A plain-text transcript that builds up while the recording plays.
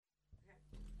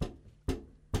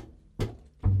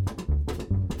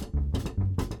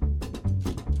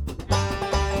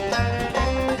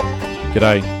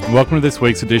G'day, and welcome to this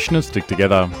week's edition of Stick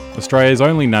Together, Australia's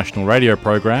only national radio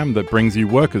program that brings you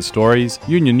workers' stories,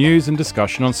 union news and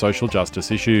discussion on social justice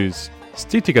issues.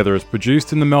 Stick Together is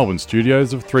produced in the Melbourne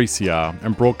studios of 3CR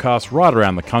and broadcast right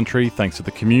around the country thanks to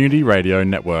the Community Radio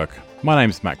Network. My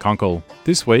name's Matt Conkle.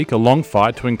 This week, a long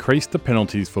fight to increase the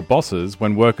penalties for bosses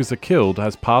when workers are killed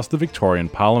has passed the Victorian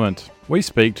Parliament. We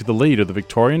speak to the lead of the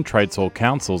Victorian Trades Hall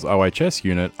Council's OHS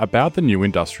unit about the new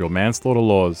industrial manslaughter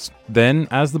laws. Then,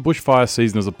 as the bushfire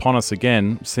season is upon us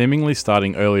again, seemingly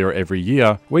starting earlier every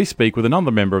year, we speak with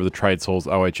another member of the Trades Hall's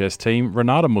OHS team,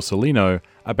 Renata Mussolino,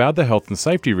 about the health and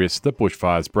safety risks that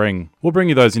bushfires bring. We'll bring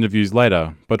you those interviews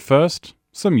later, but first,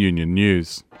 some union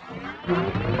news.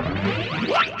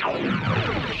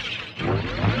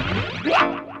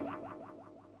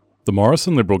 The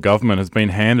Morrison Liberal government has been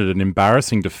handed an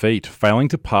embarrassing defeat, failing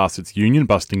to pass its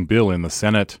union-busting bill in the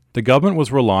Senate. The government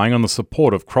was relying on the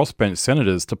support of crossbench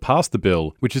senators to pass the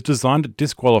bill, which is designed at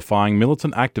disqualifying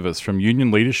militant activists from union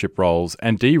leadership roles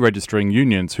and deregistering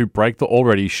unions who break the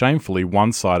already shamefully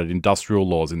one-sided industrial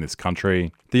laws in this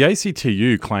country. The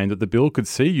ACTU claimed that the bill could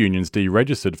see unions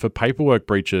deregistered for paperwork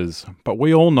breaches, but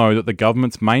we all know that the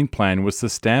government's main plan was to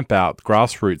stamp out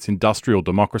grassroots industrial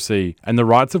democracy and the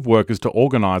rights of workers to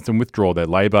organise and withdraw their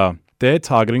labour. They're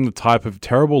targeting the type of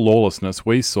terrible lawlessness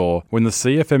we saw when the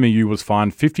CFMEU was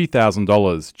fined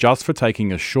 $50,000 just for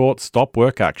taking a short stop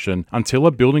work action until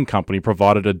a building company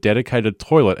provided a dedicated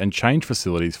toilet and change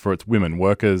facilities for its women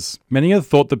workers. Many had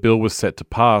thought the bill was set to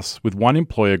pass, with one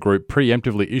employer group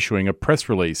preemptively issuing a press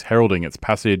release heralding its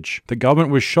passage. The government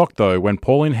was shocked though when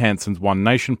Pauline Hanson's One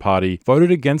Nation party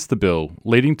voted against the bill,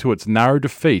 leading to its narrow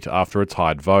defeat after a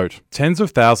tied vote. Tens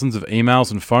of thousands of emails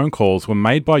and phone calls were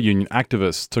made by union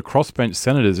activists to crossbench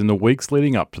senators in the weeks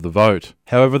leading up to the vote.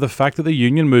 However, the fact that the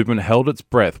union movement held its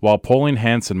breath while Pauline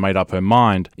Hanson made up her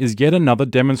mind is yet another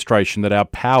demonstration that our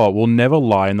power will never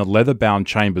lie in the leather-bound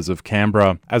chambers of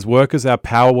Canberra. As workers, our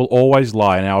power will always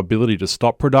lie in our ability to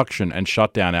stop production and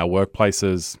shut down our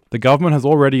workplaces. The government has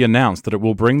already announced that it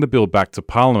will bring the bill back to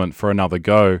Parliament for another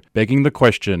go, begging the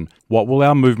question, what will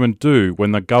our movement do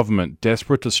when the government,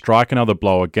 desperate to strike another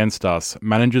blow against us,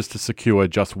 manages to secure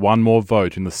just one more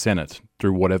vote in the Senate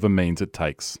through whatever means it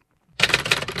takes?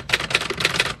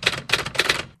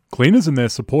 Cleaners and their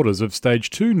supporters have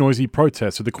staged two noisy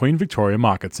protests at the Queen Victoria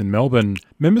markets in Melbourne.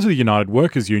 Members of the United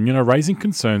Workers Union are raising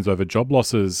concerns over job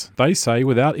losses. They say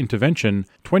without intervention,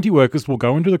 20 workers will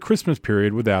go into the Christmas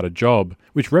period without a job,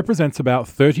 which represents about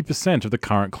 30% of the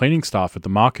current cleaning staff at the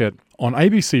market. On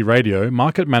ABC Radio,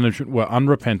 market management were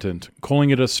unrepentant, calling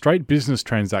it a straight business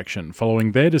transaction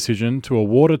following their decision to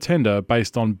award a tender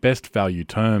based on best value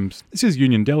terms. This is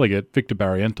Union Delegate Victor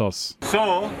Barrientos.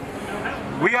 So,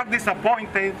 we are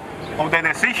disappointed of the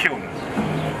decision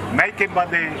made by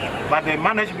the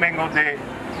management of the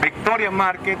Victoria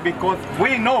market because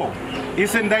we know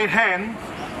it's in their hands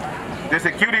the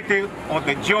security of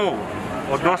the job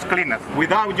of those cleaners.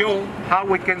 Without you, how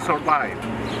we can survive?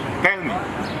 Tell me.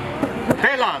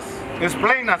 Tell us,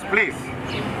 explain us please,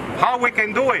 how we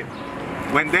can do it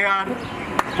when they are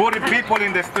putting people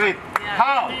in the street.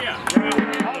 How?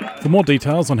 For more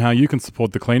details on how you can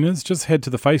support the cleaners, just head to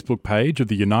the Facebook page of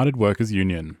the United Workers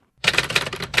Union.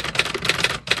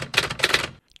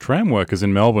 Tram workers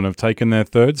in Melbourne have taken their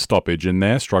third stoppage in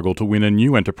their struggle to win a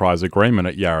new enterprise agreement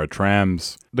at Yarra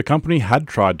Trams. The company had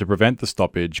tried to prevent the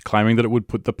stoppage, claiming that it would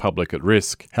put the public at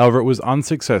risk. However, it was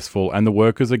unsuccessful and the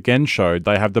workers again showed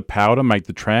they have the power to make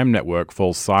the tram network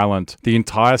fall silent. The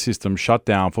entire system shut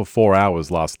down for 4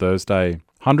 hours last Thursday.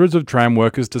 Hundreds of tram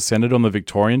workers descended on the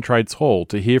Victorian Trades Hall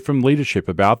to hear from leadership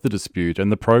about the dispute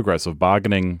and the progress of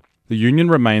bargaining. The union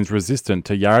remains resistant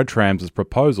to Yarra Trams'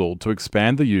 proposal to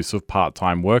expand the use of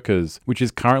part-time workers, which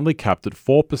is currently capped at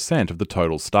 4% of the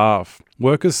total staff.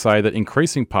 Workers say that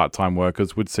increasing part-time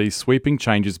workers would see sweeping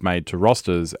changes made to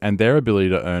rosters and their ability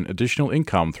to earn additional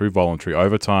income through voluntary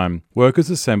overtime. Workers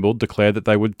assembled declared that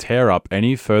they would tear up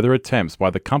any further attempts by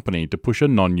the company to push a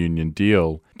non-union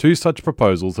deal. Two such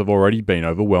proposals have already been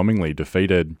overwhelmingly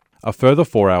defeated. A further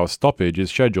 4-hour stoppage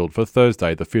is scheduled for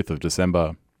Thursday, the 5th of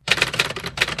December.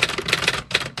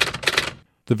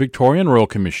 The Victorian Royal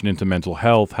Commission into Mental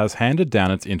Health has handed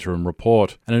down its interim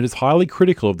report, and it is highly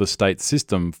critical of the state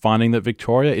system, finding that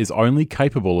Victoria is only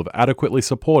capable of adequately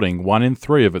supporting 1 in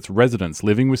 3 of its residents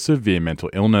living with severe mental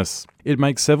illness. It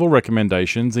makes several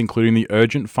recommendations, including the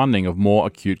urgent funding of more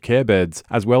acute care beds,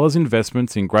 as well as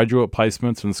investments in graduate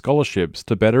placements and scholarships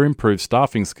to better improve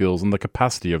staffing skills and the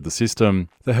capacity of the system.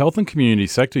 The Health and Community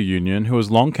Sector Union, who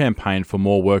has long campaigned for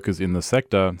more workers in the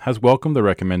sector, has welcomed the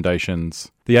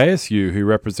recommendations. The ASU, who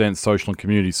represents social and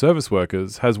community service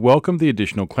workers, has welcomed the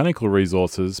additional clinical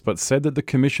resources but said that the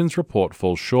Commission's report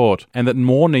falls short and that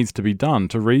more needs to be done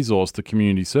to resource the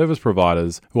community service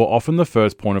providers, who are often the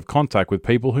first point of contact with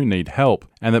people who need help,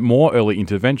 and that more early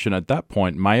intervention at that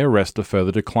point may arrest a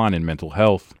further decline in mental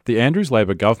health. The Andrews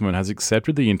Labor government has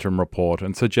accepted the interim report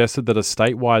and suggested that a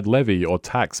statewide levy or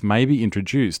tax may be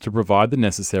introduced to provide the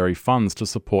necessary funds to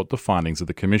support the findings of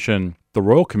the Commission. The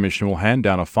Royal Commission will hand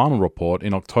down a final report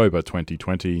in October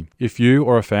 2020. If you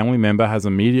or a family member has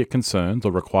immediate concerns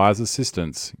or requires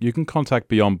assistance, you can contact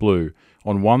Beyond Blue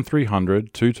on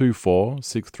 1300 224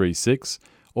 636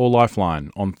 or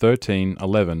Lifeline on 13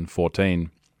 11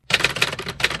 14.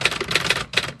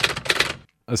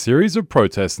 A series of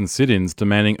protests and sit-ins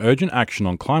demanding urgent action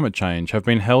on climate change have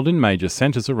been held in major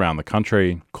centres around the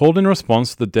country. Called in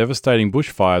response to the devastating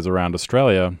bushfires around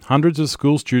Australia, hundreds of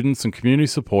school students and community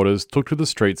supporters took to the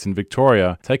streets in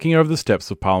Victoria, taking over the steps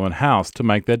of Parliament House to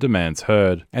make their demands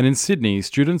heard. And in Sydney,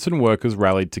 students and workers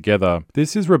rallied together.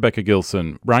 This is Rebecca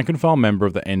Gilson, rank-and-file member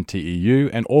of the NTEU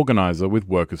and organiser with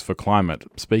Workers for Climate,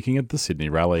 speaking at the Sydney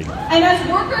rally. And as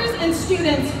workers and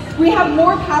students, we have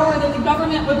more power than the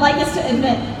government would like us to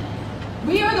admit.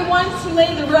 We are the ones who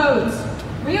lay the roads.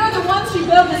 We are the ones who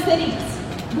build the cities.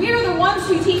 We are the ones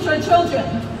who teach our children.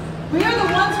 We are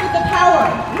the ones with the power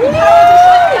to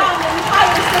shut down the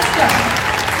entire system.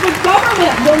 The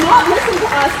government will not listen to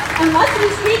us unless we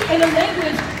speak in a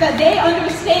language that they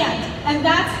understand, and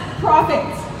that's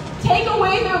profits. Take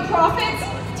away their profits,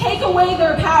 take away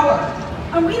their power.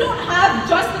 And we don't have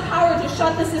just the power to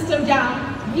shut the system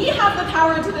down. We have the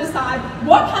power to decide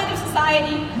what kind of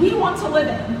society we want to live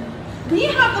in. We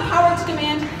have the power to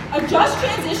demand a just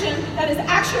transition that is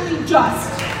actually just.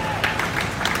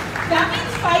 That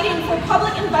means fighting for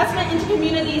public investment into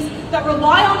communities that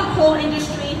rely on the coal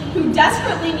industry, who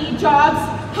desperately need jobs,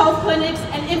 health clinics,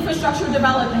 and infrastructure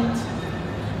development.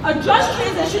 A just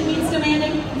transition means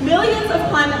demanding millions of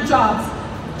climate jobs,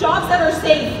 jobs that are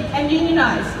safe and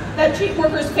unionized, that treat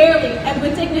workers fairly and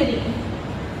with dignity.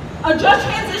 A just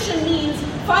transition means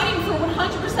fighting for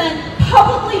 100%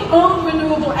 publicly owned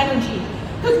renewable energy,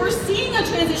 because we're seeing a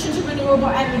transition to renewable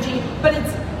energy, but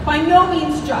it's by no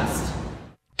means just.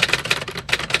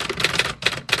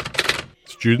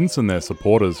 Students and their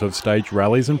supporters have staged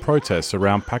rallies and protests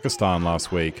around Pakistan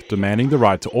last week, demanding the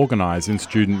right to organise in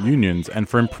student unions and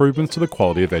for improvements to the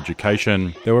quality of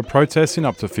education. There were protests in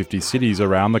up to 50 cities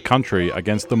around the country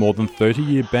against the more than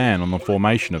 30-year ban on the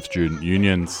formation of student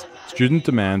unions. Student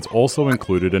demands also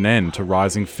included an end to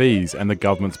rising fees and the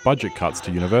government's budget cuts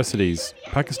to universities.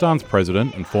 Pakistan's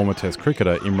president and former Test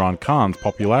cricketer Imran Khan's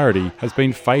popularity has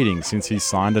been fading since he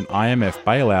signed an IMF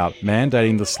bailout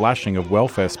mandating the slashing of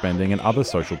welfare spending and other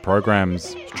social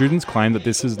programs. Students claim that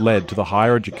this has led to the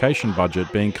higher education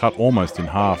budget being cut almost in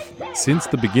half. Since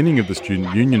the beginning of the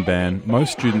student union ban,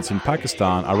 most students in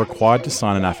Pakistan are required to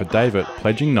sign an affidavit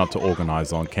pledging not to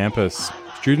organise on campus.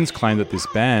 Students claim that this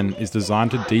ban is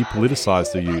designed to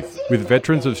depoliticise the youth, with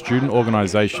veterans of student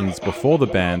organisations before the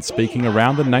ban speaking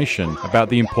around the nation about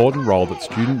the important role that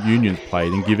student unions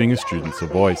played in giving students a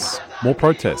voice. More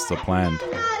protests are planned.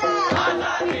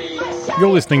 You're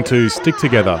listening to Stick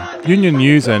Together, union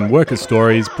news and worker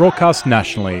stories broadcast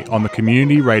nationally on the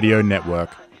Community Radio Network.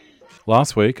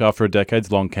 Last week, after a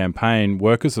decades-long campaign,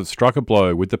 workers have struck a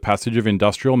blow with the passage of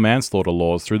industrial manslaughter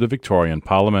laws through the Victorian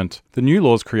Parliament. The new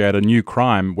laws create a new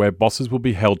crime where bosses will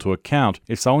be held to account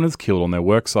if someone is killed on their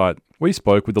worksite. We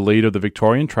spoke with the leader of the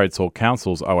Victorian Trades Hall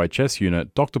Council's OHS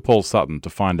unit, Dr. Paul Sutton,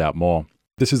 to find out more.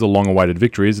 This is a long-awaited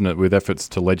victory, isn't it, with efforts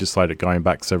to legislate it going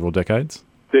back several decades?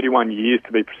 31 years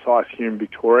to be precise here in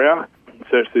Victoria.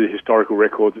 Search through the historical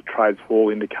records at Trades Hall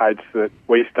indicates that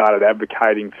we started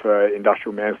advocating for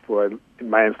industrial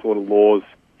manslaughter laws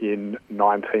in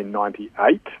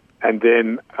 1998, and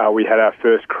then we had our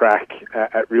first crack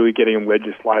at really getting them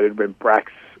legislated when Brax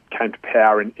came to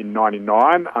power in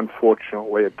 99.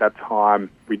 Unfortunately, at that time,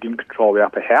 we didn't control the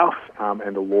upper house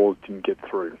and the laws didn't get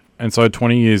through. And so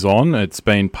 20 years on, it's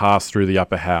been passed through the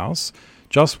upper house.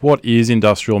 Just what is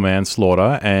industrial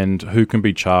manslaughter and who can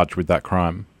be charged with that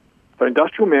crime? So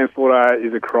industrial manslaughter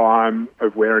is a crime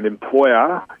of where an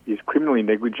employer is criminally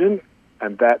negligent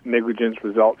and that negligence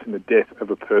results in the death of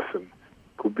a person.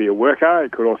 It could be a worker,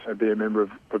 it could also be a member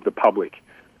of the public.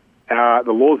 The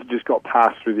laws that just got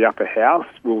passed through the upper house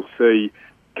will see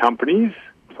companies,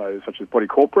 so such as body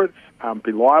corporates,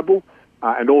 be liable,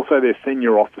 and also their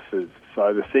senior officers.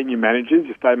 So the senior managers,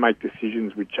 if they make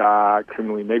decisions which are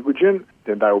criminally negligent,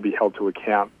 then they will be held to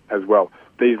account as well.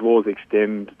 These laws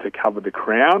extend to cover the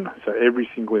Crown, so every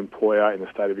single employer in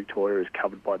the state of Victoria is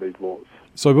covered by these laws.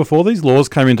 So before these laws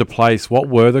came into place, what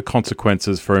were the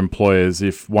consequences for employers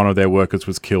if one of their workers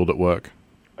was killed at work?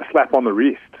 A slap on the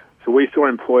wrist. So we saw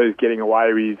employers getting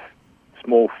away with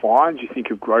small fines. You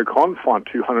think of Grocon, fined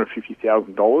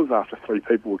 $250,000 after 3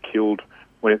 people were killed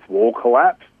when its wall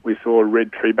collapsed. We saw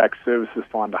Red Treeback Services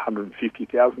fined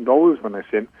 $150,000 when they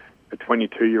sent a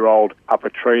 22-year-old up a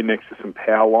tree next to some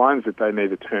power lines that they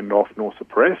neither turned off nor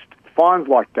suppressed. Fines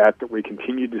like that we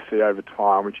continued to see over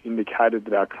time, which indicated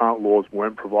that our current laws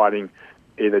weren't providing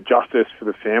either justice for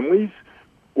the families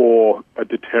or a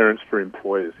deterrence for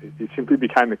employers. It simply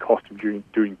became the cost of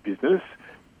doing business,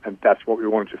 and that's what we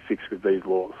wanted to fix with these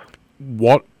laws.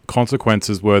 What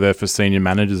consequences were there for senior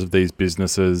managers of these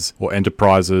businesses or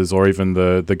enterprises or even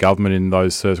the government in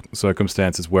those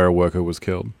circumstances where a worker was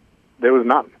killed? There was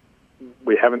none.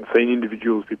 We haven't seen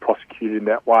individuals be prosecuted in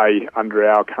that way under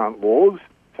our current laws.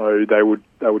 So they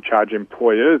would charge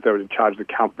employers, they would charge the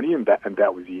company, and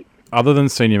that was it. Other than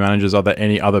senior managers, are there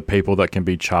any other people that can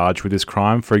be charged with this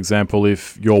crime? For example,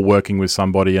 if you're working with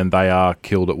somebody and they are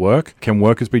killed at work, can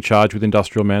workers be charged with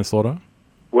industrial manslaughter?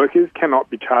 Workers cannot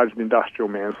be charged with industrial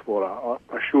manslaughter.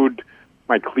 I should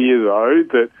make clear, though,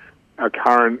 that our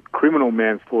current criminal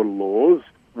manslaughter laws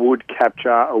would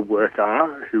capture a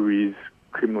worker who is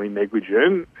criminally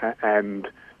negligent, and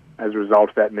as a result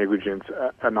of that negligence,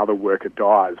 another worker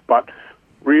dies. But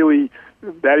really,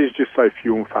 that is just so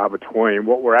few and far between.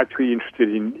 What we're actually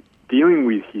interested in dealing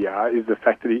with here is the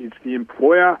fact that it's the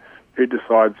employer who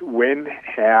decides when,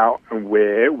 how, and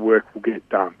where work will get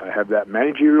done. They have that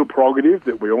managerial prerogative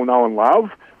that we all know and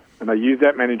love, and they use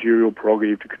that managerial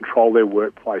prerogative to control their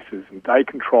workplaces, and they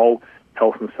control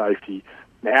health and safety.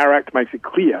 Now, our Act makes it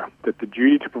clear that the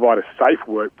duty to provide a safe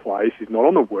workplace is not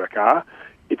on the worker,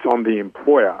 it's on the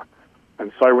employer.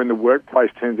 And so when the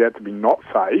workplace turns out to be not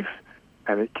safe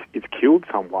and it's killed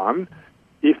someone,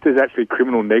 if there's actually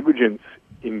criminal negligence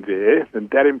in there, then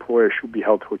that employer should be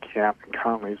held to account, and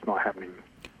currently it's not happening.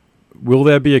 Will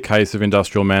there be a case of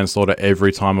industrial manslaughter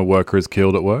every time a worker is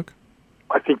killed at work?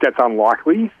 I think that's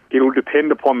unlikely. It'll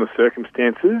depend upon the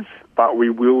circumstances, but we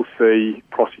will see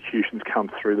prosecutions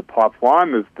come through the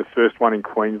pipeline. The first one in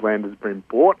Queensland has been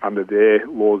brought under their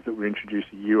laws that were introduced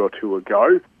a year or two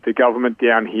ago. The government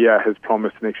down here has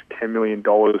promised an extra $10 million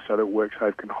so that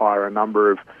WorkSafe can hire a number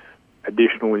of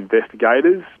additional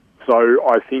investigators. So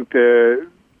I think that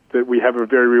we have a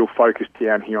very real focus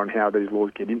down here on how these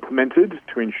laws get implemented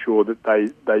to ensure that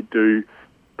they do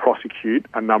prosecute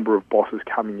a number of bosses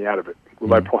coming out of it. Will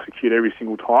they prosecute every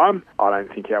single time? I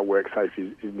don't think our WorkSafe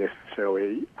is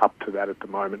necessarily up to that at the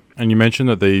moment. And you mentioned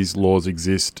that these laws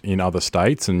exist in other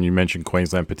states, and you mentioned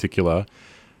Queensland in particular.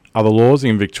 Are the laws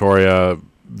in Victoria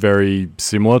very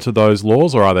similar to those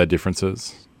laws, or are there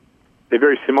differences? They're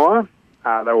very similar.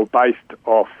 They were based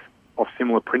off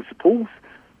similar principles.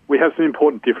 We have some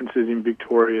important differences in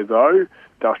Victoria, though.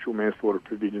 Industrial manslaughter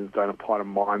provisions don't apply to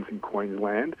mines in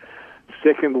Queensland.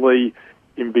 Secondly,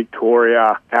 in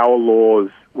Victoria, our laws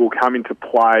will come into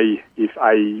play if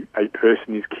a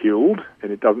person is killed,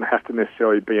 and it doesn't have to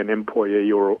necessarily be an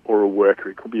employee or a worker.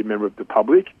 It could be a member of the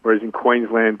public, whereas in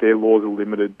Queensland, their laws are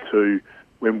limited to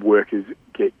when workers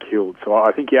get killed. So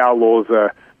I think our laws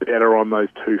are better on those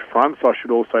two fronts. I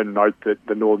should also note that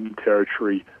the Northern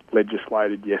Territory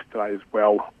legislated yesterday as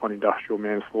well on industrial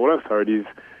manslaughter, so it is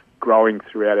growing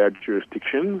throughout our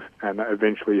jurisdictions, and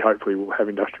eventually, hopefully, we'll have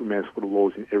industrial manslaughter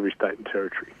laws in every state and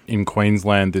territory. In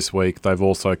Queensland this week, they've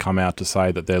also come out to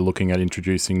say that they're looking at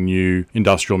introducing new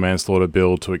industrial manslaughter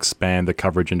bill to expand the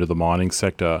coverage into the mining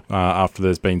sector after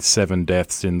there's been 7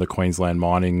 deaths in the Queensland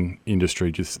mining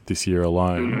industry just this year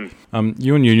alone.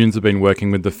 You and unions have been working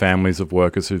with the families of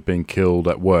workers who've been killed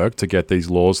at work to get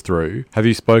these laws through. Have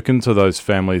you spoken to those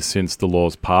families since the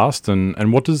laws passed,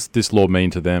 and what does this law mean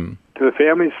to them? To the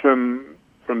families from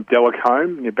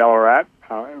Delacombe near Ballarat,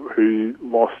 who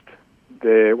lost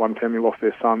one family lost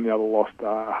their son, the other lost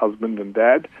a husband and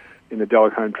dad in the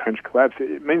Delacombe trench collapse,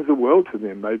 it means the world to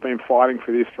them. They've been fighting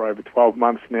for this for over 12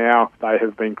 months now. They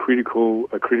have been a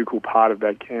critical part of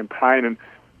that campaign.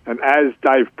 And as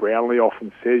Dave Brownlee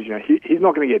often says, he's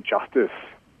not going to get justice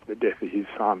for the death of his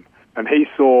son. And he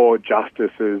saw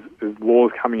justice as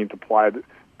laws coming into play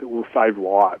that will save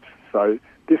lives. So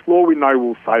this law, we know,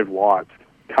 will save lives.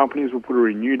 Companies will put a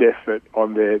renewed effort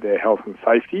on their health and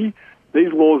safety.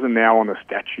 These laws are now on the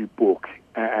statute book.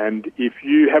 And if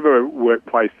you have a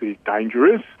workplace that is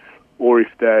dangerous, or if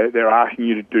they're asking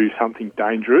you to do something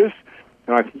dangerous,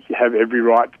 And I think you have every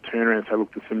right to turn around and say,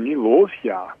 look, there's some new laws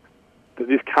here that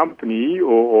this company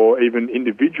or even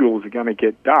individuals are going to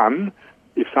get done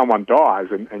if someone dies.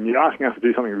 And you're asking us to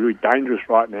do something really dangerous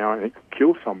right now and it could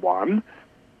kill someone,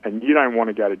 and you don't want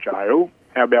to go to jail.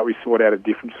 How about we sort out a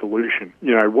different solution?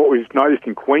 You know, what we've noticed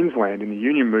in Queensland in the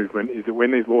union movement is that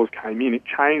when these laws came in, it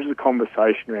changed the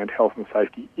conversation around health and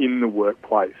safety in the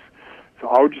workplace. So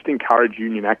I would just encourage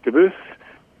union activists,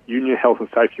 union health and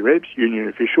safety reps, union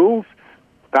officials,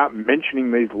 start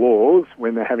mentioning these laws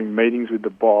when they're having meetings with the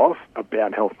boss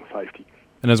about health and safety.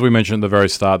 And as we mentioned at the very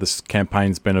start, this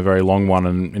campaign's been a very long one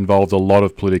and involved a lot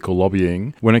of political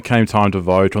lobbying. When it came time to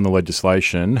vote on the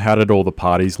legislation, how did all the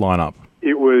parties line up?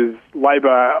 It was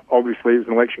Labor, obviously, it was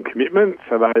an election commitment,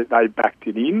 so they backed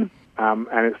it in. And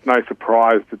it's no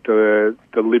surprise that the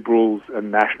Liberals and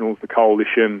Nationals, the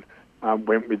coalition,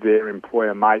 went with their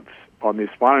employer mates on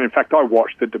this one. And in fact, I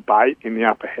watched the debate in the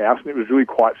upper house and it was really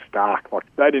quite stark. Like,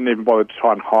 they didn't even bother to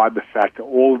try and hide the fact that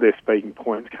all of their speaking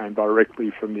points came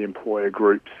directly from the employer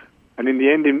groups. And in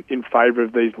the end, in favour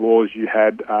of these laws, you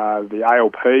had the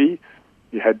ALP,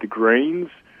 you had the Greens,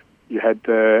 you had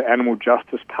the Animal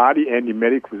Justice Party. Andy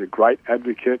Medic was a great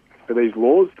advocate for these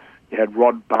laws. You had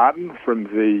Rod Barton from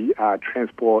the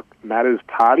Transport Matters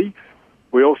Party.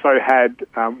 We also had,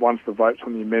 once the votes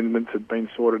on the amendments had been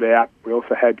sorted out, we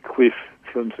also had Cliff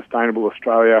from Sustainable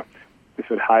Australia,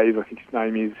 Clifford Hayes, I think his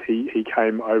name is, he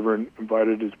came over and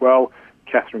voted as well.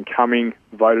 Catherine Cumming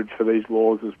voted for these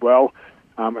laws as well.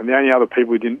 And the only other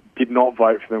people who did not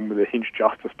vote for them were the Hinch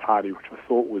Justice Party, which I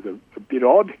thought was a bit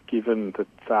odd, given that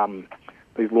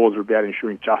these laws are about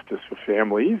ensuring justice for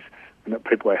families and that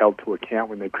people are held to account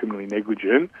when they're criminally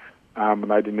negligent, and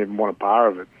they didn't even want a bar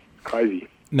of it. Crazy.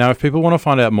 Now, if people want to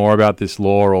find out more about this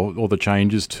law or the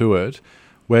changes to it,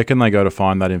 where can they go to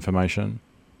find that information?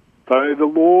 So the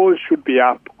laws should be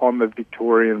up on the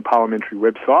Victorian Parliamentary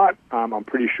website. I'm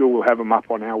pretty sure we'll have them up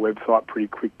on our website pretty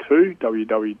quick too,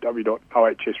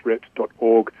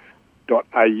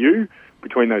 www.ohsreps.org.au.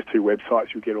 Between those two websites,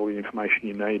 you'll get all the information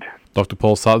you need. Dr.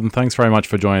 Paul Sutton, thanks very much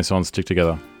for joining us on Stick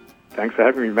Together. Thanks for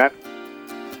having me, Matt.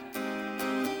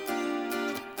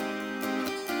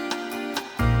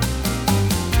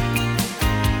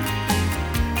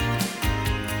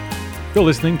 You're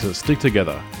listening to Stick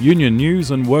Together, union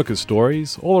news and workers'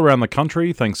 stories all around the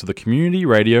country thanks to the Community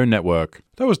Radio Network.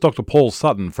 That was Dr. Paul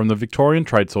Sutton from the Victorian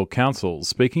Trades Hall Council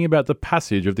speaking about the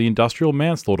passage of the industrial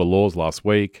manslaughter laws last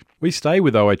week. We stay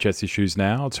with OHS issues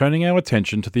now, turning our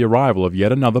attention to the arrival of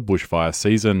yet another bushfire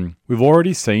season. We've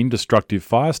already seen destructive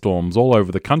firestorms all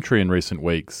over the country in recent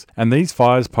weeks, and these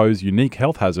fires pose unique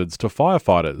health hazards to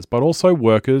firefighters, but also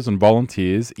workers and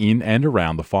volunteers in and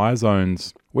around the fire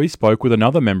zones. We spoke with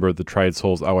another member of the Trades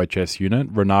Hall's OHS unit,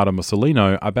 Renata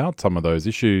Mussolino, about some of those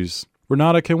issues.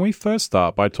 Renata, can we first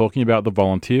start by talking about the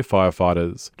volunteer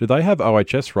firefighters? Do they have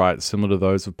OHS rights similar to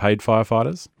those of paid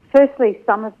firefighters? Firstly,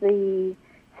 some of the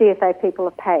CFA people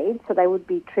are paid, so they would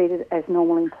be treated as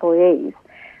normal employees.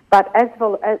 But as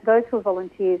those who are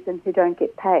volunteers and who don't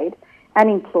get paid, an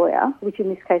employer, which in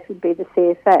this case would be the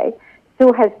CFA,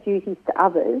 still has duties to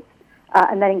others,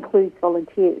 and that includes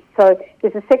volunteers. So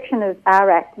there's a section of our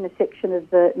Act and a section of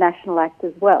the National Act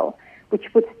as well, which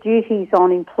puts duties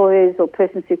on employers or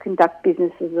persons who conduct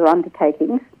businesses or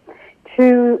undertakings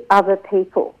to other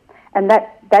people. And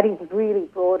that is really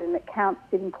broad, and it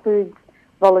includes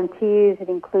volunteers, it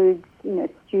includes,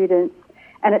 students,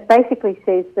 and it basically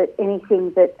says that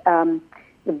anything that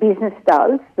the business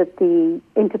does, that the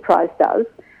enterprise does,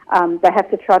 they have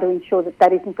to try to ensure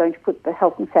that isn't going to put the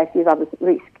health and safety of others at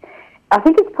risk. I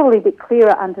think it's probably a bit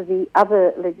clearer under the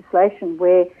other legislation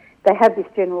where they have this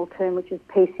general term, which is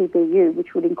PCBU,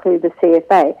 which would include the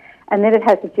CFA, and then it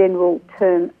has a general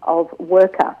term of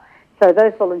worker. So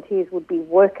those volunteers would be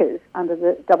workers under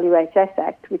the WHS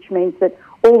Act, which means that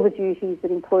all the duties that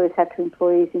employers have to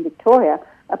employees in Victoria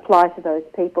apply to those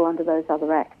people under those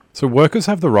other acts. So workers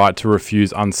have the right to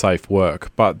refuse unsafe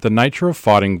work, but the nature of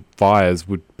fighting fires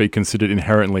would be considered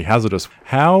inherently hazardous.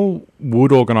 How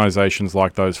would organisations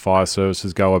like those fire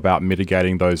services go about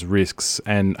mitigating those risks,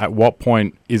 and at what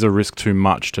point is a risk too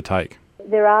much to take?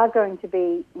 There are going to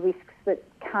be risks that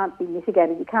can't be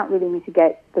mitigated. You can't really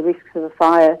mitigate the risks of a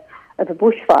fire, of a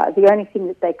bushfire. The only thing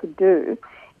that they could do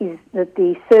is that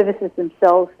the services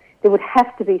themselves, there would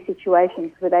have to be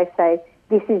situations where they say,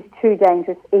 this is too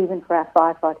dangerous even for our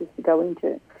firefighters to go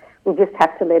into. We'll just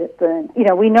have to let it burn.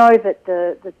 We know that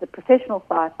the professional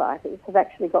firefighters have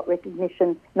actually got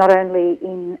recognition not only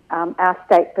in our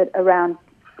state but around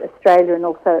Australia and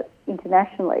also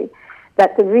internationally,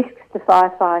 that the risks to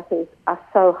firefighters are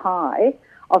so high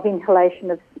of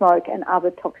inhalation of smoke and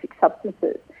other toxic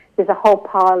substances. There's a whole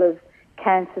pile of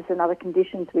cancers and other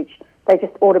conditions which they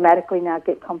just automatically now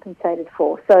get compensated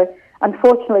for. So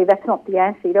unfortunately, that's not the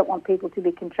answer. You don't want people to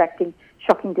be contracting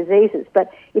shocking diseases,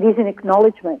 but it is an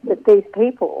acknowledgement that these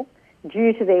people,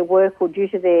 due to their work or due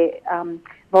to their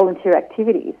volunteer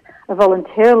activities, are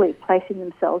voluntarily placing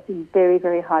themselves in very,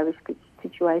 very high-risk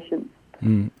situations.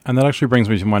 And that actually brings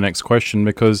me to my next question,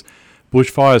 because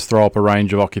bushfires throw up a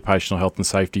range of occupational health and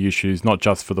safety issues, not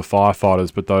just for the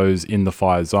firefighters, but those in the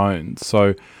fire zones.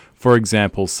 So, for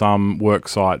example, some work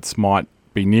sites might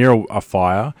be near a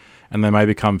fire and they may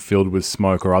become filled with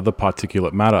smoke or other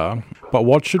particulate matter. But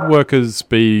what should workers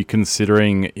be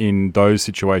considering in those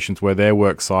situations where their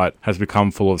work site has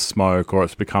become full of smoke or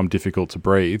it's become difficult to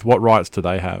breathe? What rights do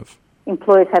they have?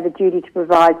 Employers have a duty to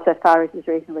provide, so far as is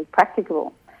reasonably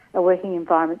practicable, a working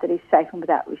environment that is safe and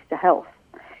without risk to health.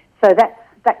 So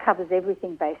that covers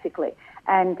everything basically.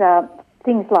 And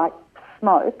things like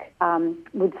smoke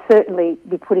would certainly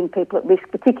be putting people at risk,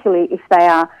 particularly if they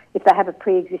have a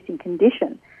pre-existing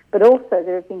condition. But also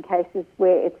there have been cases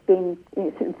where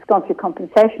it's gone through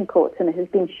compensation courts and it has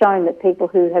been shown that people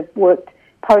who have worked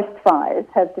post-fires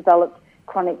have developed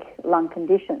chronic lung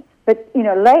conditions. But,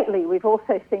 lately we've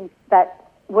also seen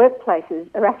that workplaces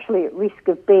are actually at risk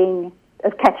of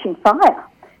catching fire.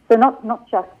 So not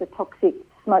just the toxic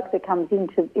smoke that comes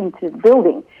into the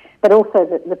building, but also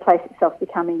the place itself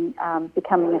becoming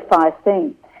a fire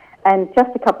scene. And just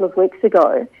a couple of weeks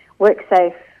ago,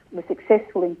 WorkSafe was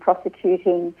successful in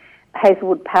prosecuting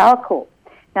Hazelwood Power Corp.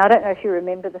 Now, I don't know if you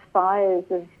remember the fires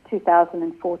of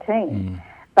 2014,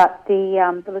 but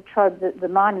the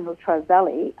mine in Latrobe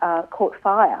Valley caught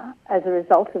fire as a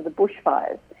result of the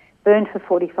bushfires, burned for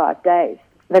 45 days.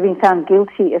 They've been found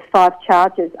guilty of 5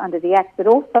 charges under the Act, but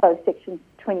also Section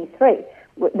 23,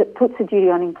 that puts a duty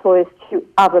on employers to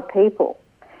other people.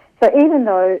 So even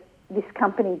though this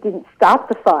company didn't start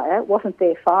the fire, it wasn't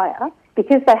their fire,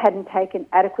 because they hadn't taken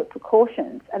adequate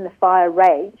precautions and the fire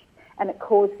raged and it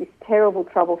caused this terrible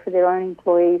trouble for their own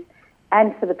employees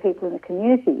and for the people in the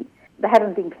community, they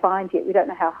haven't been fined yet. We don't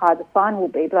know how high the fine will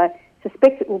be, but I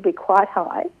suspect it will be quite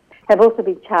high. Have also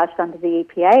been charged under the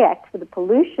EPA Act for the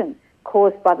pollution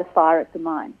caused by the fire at the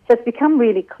mine. So it's become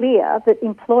really clear that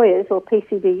employers or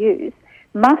PCBUs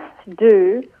must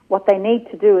do what they need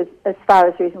to do as far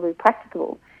as reasonably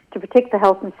practicable to protect the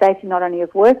health and safety not only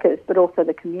of workers but also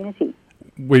the community.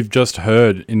 We've just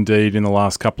heard, indeed, in the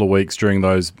last couple of weeks during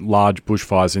those large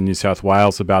bushfires in New South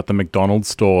Wales about the McDonald's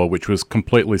store, which was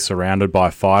completely surrounded by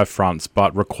fire fronts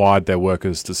but required their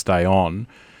workers to stay on.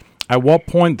 At what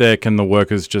point there can the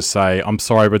workers just say, I'm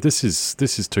sorry, but this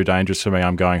is too dangerous for me,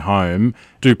 I'm going home?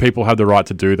 Do people have the right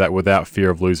to do that without fear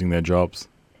of losing their jobs?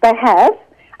 They have.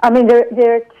 I mean,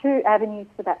 there are 2 avenues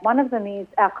for that. One of them is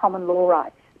our common law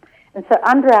rights. And so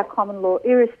under our common law,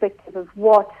 irrespective of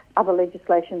what other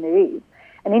legislation there is,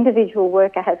 an individual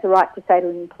worker has the right to say to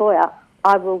an employer,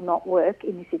 I will not work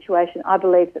in this situation. I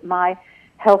believe that my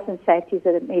health and safety is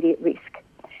at immediate risk.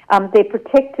 They're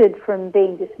protected from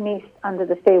being dismissed under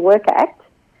the Fair Work Act,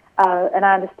 and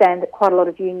I understand that quite a lot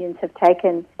of unions have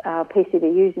taken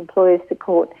PCBUs, employers, to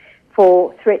court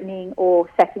for threatening or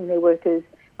sacking their workers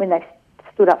when they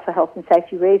stood up for health and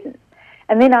safety reasons.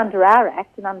 And then under our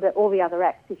Act and under all the other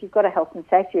acts, if you've got a health and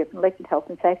safety rep, an elected health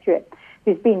and safety rep,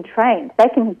 who's been trained, they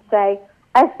can say,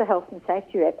 as the health and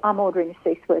safety rep, I'm ordering a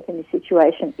cease work in this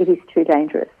situation. It is too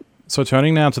dangerous. So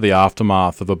turning now to the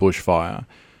aftermath of a bushfire,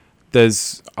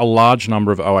 there's a large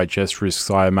number of OHS risks,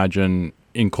 I imagine,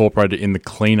 incorporated in the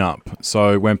cleanup.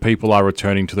 So when people are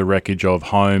returning to the wreckage of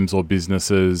homes or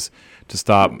businesses to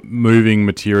start moving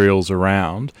materials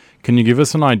around, can you give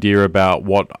us an idea about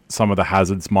what some of the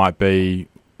hazards might be,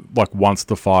 like once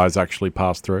the fires actually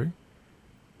pass through?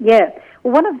 Yeah.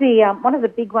 Well, one of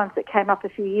the big ones that came up a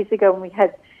few years ago when we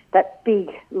had that big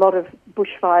lot of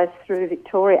bushfires through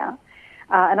Victoria,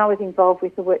 and I was involved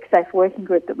with the WorkSafe working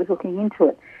group that was looking into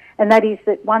it, and that is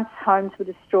that once homes were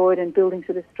destroyed and buildings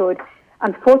were destroyed,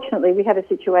 unfortunately we have a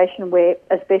situation where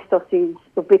asbestos is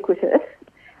ubiquitous,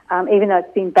 even though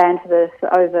it's been banned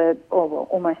for over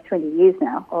almost 20 years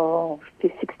now,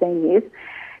 16 years.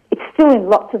 It's still in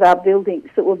lots of our buildings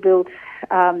that were built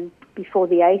before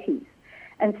the 80s.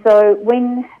 And so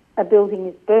when a building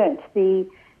is burnt, the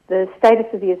status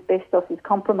of the asbestos is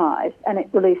compromised and it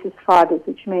releases fibres,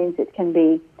 which means it can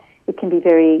be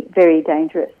very, very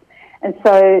dangerous. And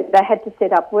so they had to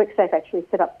WorkSafe actually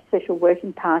set up special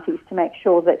working parties to make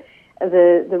sure that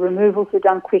the removals were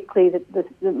done quickly, that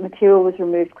the material was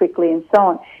removed quickly and so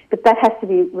on. But that has to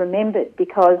be remembered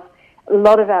because a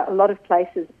lot of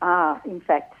places are, in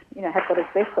fact, have got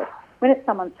asbestos. When it's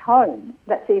someone's home,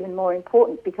 that's even more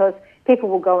important because people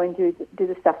will go and do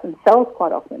the stuff themselves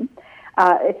quite often.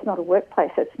 it's not a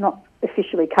workplace. It's not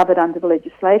officially covered under the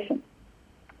legislation.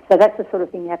 So that's the sort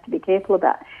of thing you have to be careful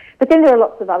about. But then there are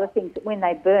lots of other things that when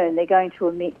they burn, they're going to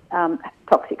emit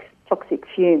toxic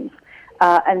fumes.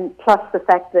 And plus the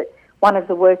fact that one of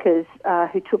the workers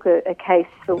who took a case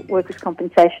for workers'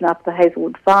 compensation after the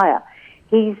Hazelwood fire,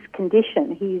 his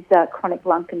condition, his chronic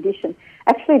lung condition,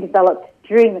 actually developed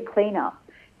during the clean-up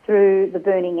through the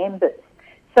burning embers.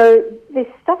 So there's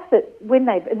stuff that when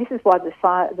they, and this is why the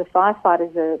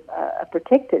firefighters are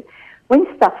protected, when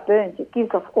stuff burns, it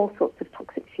gives off all sorts of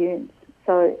toxic fumes.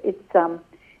 So it's a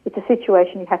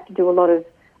situation you have to do a lot of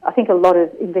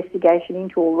investigation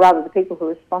into, or rather the people who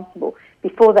are responsible,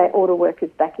 before they order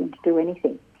workers back in to do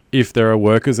anything. If there are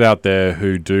workers out there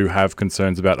who do have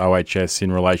concerns about OHS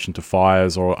in relation to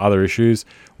fires or other issues,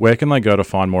 where can they go to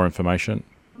find more information?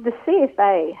 The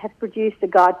CFA has produced a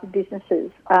guide for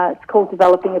businesses. It's called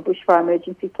Developing a Bushfire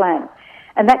Emergency Plan.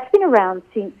 And that's been around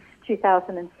since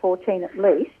 2014 at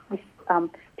least,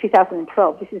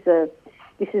 2012. This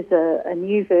is a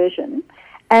new version.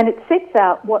 And it sets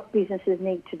out what businesses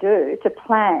need to do to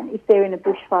plan. If they're in a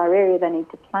bushfire area, they need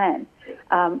to plan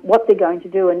what they're going to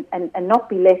do and not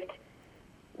be left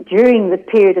during the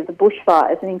period of the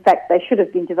bushfires. And in fact, they should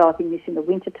have been developing this in the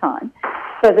winter time,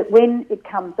 so that when it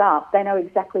comes up, they know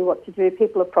exactly what to do.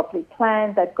 People are properly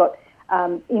planned. They've got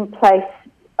in place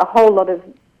a whole lot of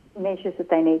measures that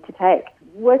they need to take.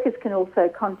 Workers can also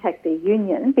contact their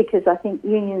union, because I think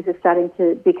unions are starting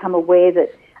to become aware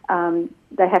that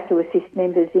they have to assist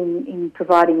members in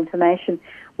providing information.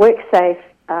 WorkSafe,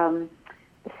 the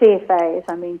CFA, as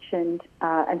I mentioned,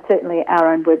 and certainly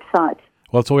our own website.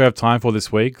 Well, that's all we have time for this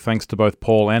week. Thanks to both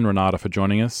Paul and Renata for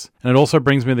joining us. And it also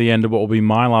brings me to the end of what will be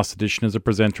my last edition as a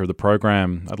presenter of the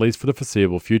program, at least for the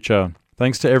foreseeable future.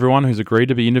 Thanks to everyone who's agreed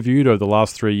to be interviewed over the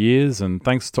last 3 years, and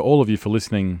thanks to all of you for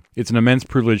listening. It's an immense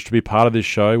privilege to be part of this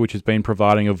show, which has been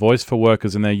providing a voice for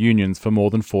workers and their unions for more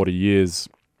than 40 years.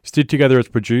 Stitched Together is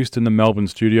produced in the Melbourne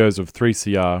studios of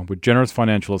 3CR with generous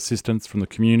financial assistance from the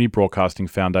Community Broadcasting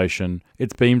Foundation.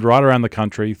 It's beamed right around the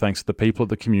country thanks to the people at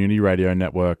the Community Radio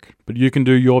Network. But you can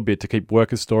do your bit to keep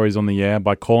workers' stories on the air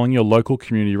by calling your local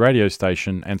community radio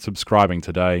station and subscribing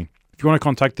today. If you want to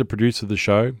contact the producer of the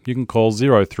show, you can call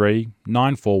 03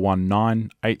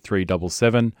 9419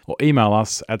 8377 or email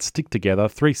us at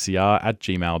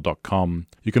sticktogether3cr@gmail.com.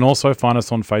 You can also find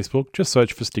us on Facebook, just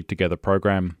search for Stick Together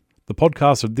Program. The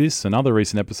podcast of this and other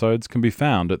recent episodes can be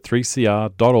found at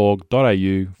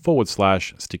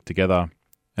 3cr.org.au/sticktogether.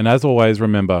 And as always,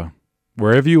 remember,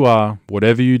 wherever you are,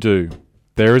 whatever you do,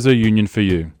 there is a union for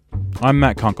you. I'm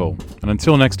Matt Kunkel, and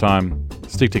until next time,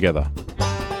 stick together.